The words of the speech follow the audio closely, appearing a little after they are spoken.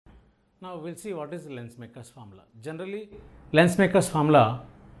Now we'll see what is the lens maker's formula. Generally, lens maker's formula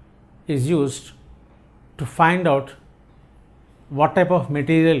is used to find out what type of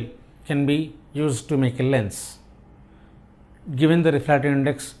material can be used to make a lens given the refractive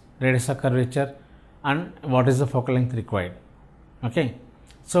index, radius of curvature and what is the focal length required. Okay.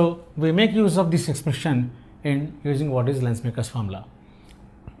 So, we make use of this expression in using what is lens maker's formula.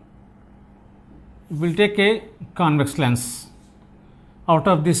 We will take a convex lens. Out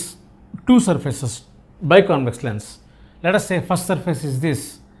of these two surfaces, biconvex lens, let us say first surface is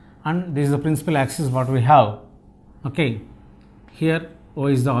this and this is the principal axis what we have. Okay. Here O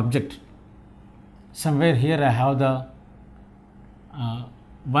is the object. Somewhere here I have the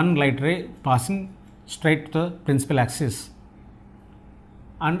one light ray passing straight to the principal axis,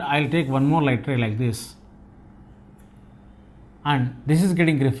 and I will take one more light ray like this, and this is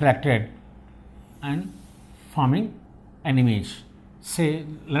getting refracted and forming an image. Say,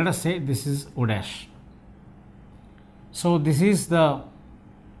 let us say this is O dash. So, this is the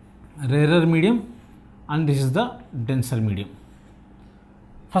rarer medium and this is the denser medium.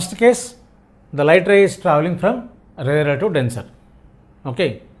 First case, the light ray is travelling from rarer to denser.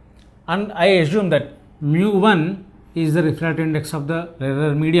 Okay. And I assume that mu1 is the refractive index of the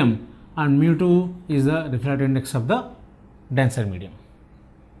rarer medium and mu2 is the refractive index of the denser medium.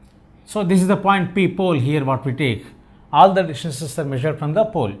 So, this is the point P pole here what we take. All the distances are measured from the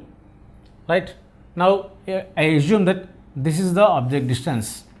pole, right. Now, I assume that this is the object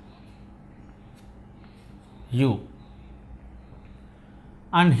distance u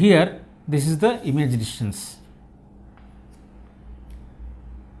and here this is the image distance.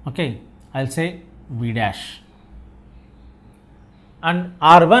 Okay, I will say v dash, and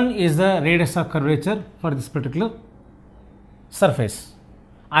r1 is the radius of curvature for this particular surface.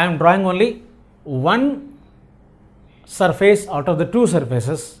 I am drawing only one surface out of the two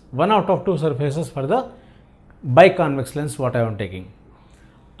surfaces, one out of two surfaces for the biconvex lens what I am taking.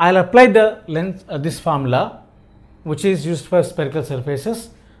 I will apply the lens this formula which is used for spherical surfaces,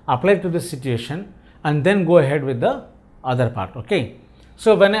 apply to this situation and then go ahead with the other part. Okay.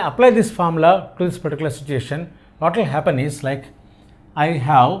 So, when I apply this formula to this particular situation, what will happen is like I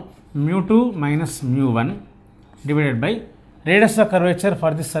have mu2 minus mu1 divided by radius of curvature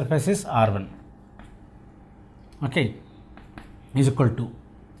for this surface is r1. Okay, is equal to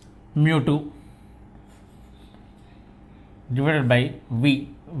mu2 divided by v.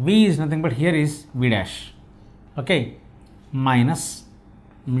 V is nothing but here is v dash. Okay, minus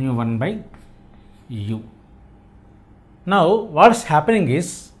mu1 by u. Now, what is happening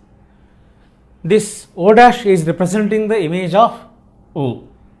is this O dash is representing the image of O,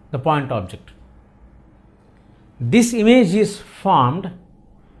 the point object. This image is formed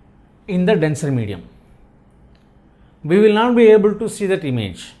in the denser medium. We will not be able to see that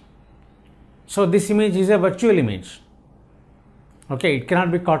image. So, this image is a virtual image. Okay, it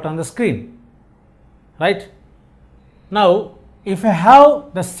cannot be caught on the screen, right. Now, if I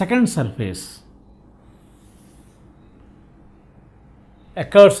have the second surface, a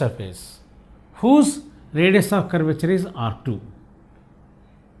curved surface whose radius of curvature is r2.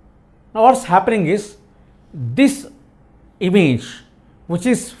 Now, what is happening is this image which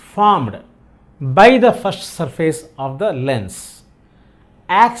is formed by the first surface of the lens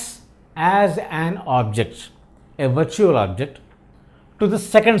acts as an object, a virtual object to the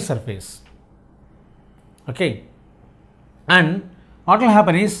second surface. Okay. And what will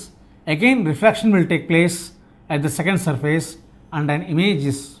happen is again refraction will take place at the second surface and an image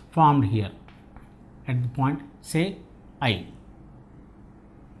is formed here at the point say I.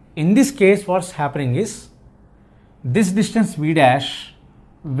 In this case, what is happening is this distance v dash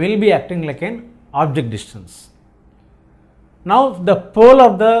will be acting like an object distance. Now, the pole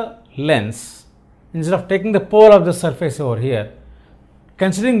of the lens, instead of taking the pole of the surface over here,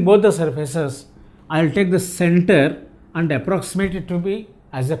 considering both the surfaces, I will take the center and approximate it to be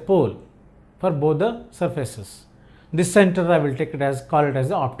as a pole for both the surfaces. This center I will take it as, call it as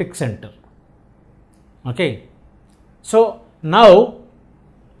the optic center. Okay. So, now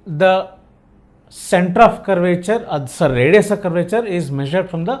the center of curvature, radius of curvature is measured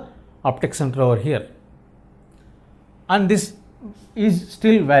from the optic center over here, and this is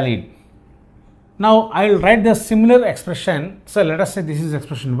still valid. Now, I will write the similar expression. So, let us say this is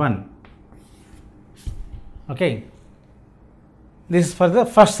expression 1. Okay. This is for the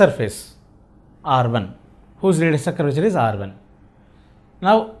first surface R1 whose radius of curvature is R1.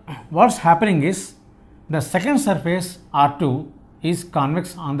 Now, what is happening is the second surface R2 is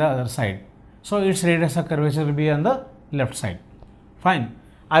convex on the other side. So, its radius of curvature will be on the left side. Fine.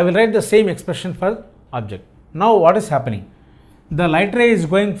 I will write the same expression for object. Now, what is happening? the light ray is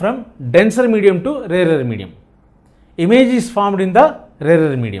going from denser medium to rarer medium. Image is formed in the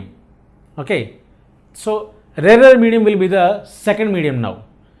rarer medium. Okay. So, rarer medium will be the second medium now.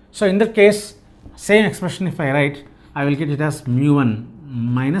 So, in that case, same expression if I write, I will get it as mu1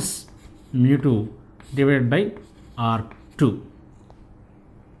 minus mu2 divided by R2.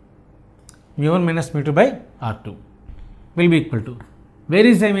 Mu1 minus mu2 by R2 will be equal to, where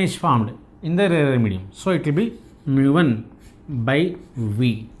is the image formed? In the rarer medium. So, it will be mu1 by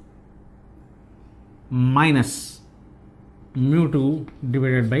V minus mu2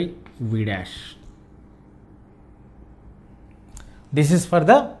 divided by V dash. This is for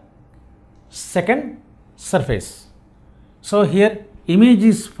the second surface. So, here image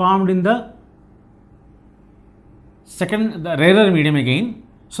is formed in the rarer medium again.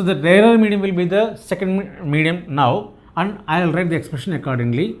 So, the rarer medium will be the second medium now, and I will write the expression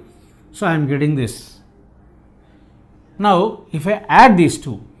accordingly. So, I am getting this. Now, if I add these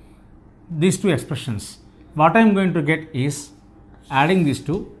two expressions, what I am going to get is, adding these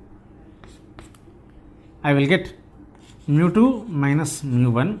two, I will get mu2 minus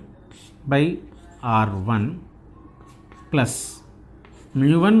mu1 by R1 plus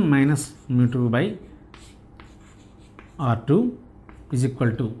mu1 minus mu2 by R2 is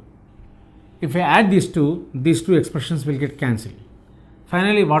equal to, if I add these two expressions will get cancelled.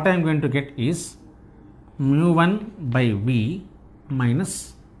 Finally, what I am going to get is mu1 by V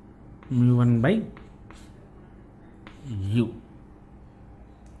minus mu1 by U.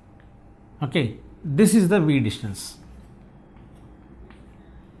 Okay, this is the V distance.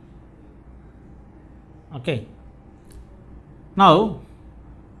 Okay. Now,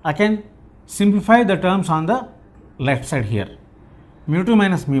 I can simplify the terms on the left side here. Mu2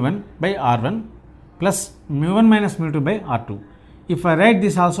 minus mu1 by R1 plus mu1 minus mu2 by R2. If I write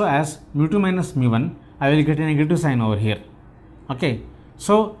this also as mu2 minus mu1, I will get a negative sign over here. Okay.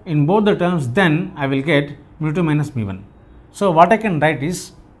 So, in both the terms, then I will get mu2 minus mu1. So, what I can write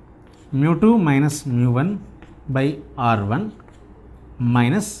is mu2 minus mu1 by R1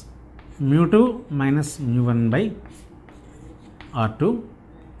 minus mu2 minus mu1 by R2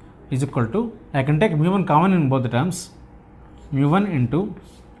 is equal to, I can take mu1 common in both the terms, mu1 into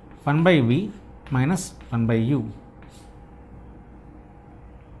 1 by V minus 1 by U.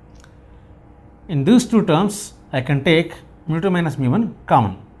 In these two terms, I can take mu2 minus mu1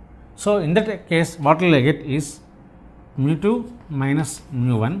 common. So, in that case, what will I get is mu2 minus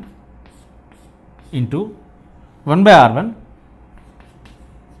mu1 into 1 by R1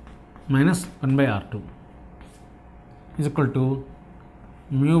 minus 1 by R2 is equal to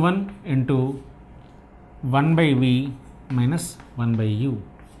mu1 into 1 by V minus 1 by U.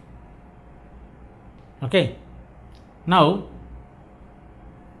 Okay. Now,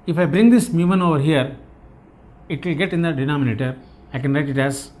 if I bring this mu1 over here, it will get in the denominator. I can write it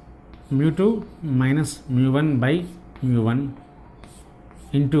as mu2 minus mu1 by mu1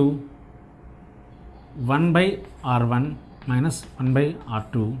 into 1 by R1 minus 1 by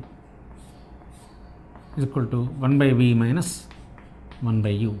R2 is equal to 1 by V minus 1 by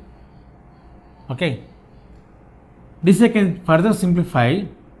U. Okay. This I can further simplify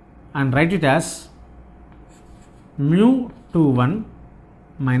and write it as mu21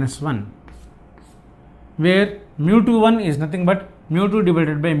 minus 1, where mu21 is nothing but mu2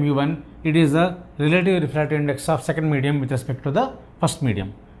 divided by mu1. It is the relative refractive index of second medium with respect to the first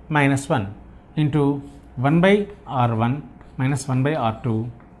medium, minus 1 into 1 by R1 minus 1 by R2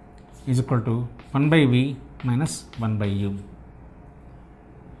 is equal to 1 by V minus 1 by U.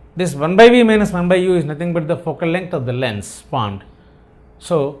 This 1 by V minus 1 by U is nothing but the focal length of the lens formed.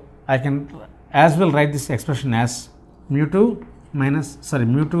 So, I can as well write this expression as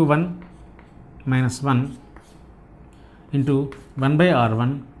mu21 minus 1 into 1 by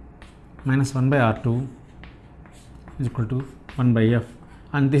R1 minus 1 by R2 is equal to 1 by F,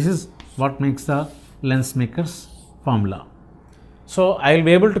 and this is what makes the lens maker's formula. So, I will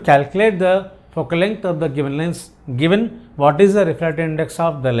be able to calculate the focal length of the given lens given what is the refractive index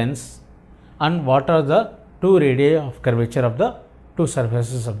of the lens and what are the two radii of curvature of the two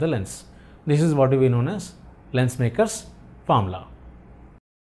surfaces of the lens. This is what we know as lens maker's formula.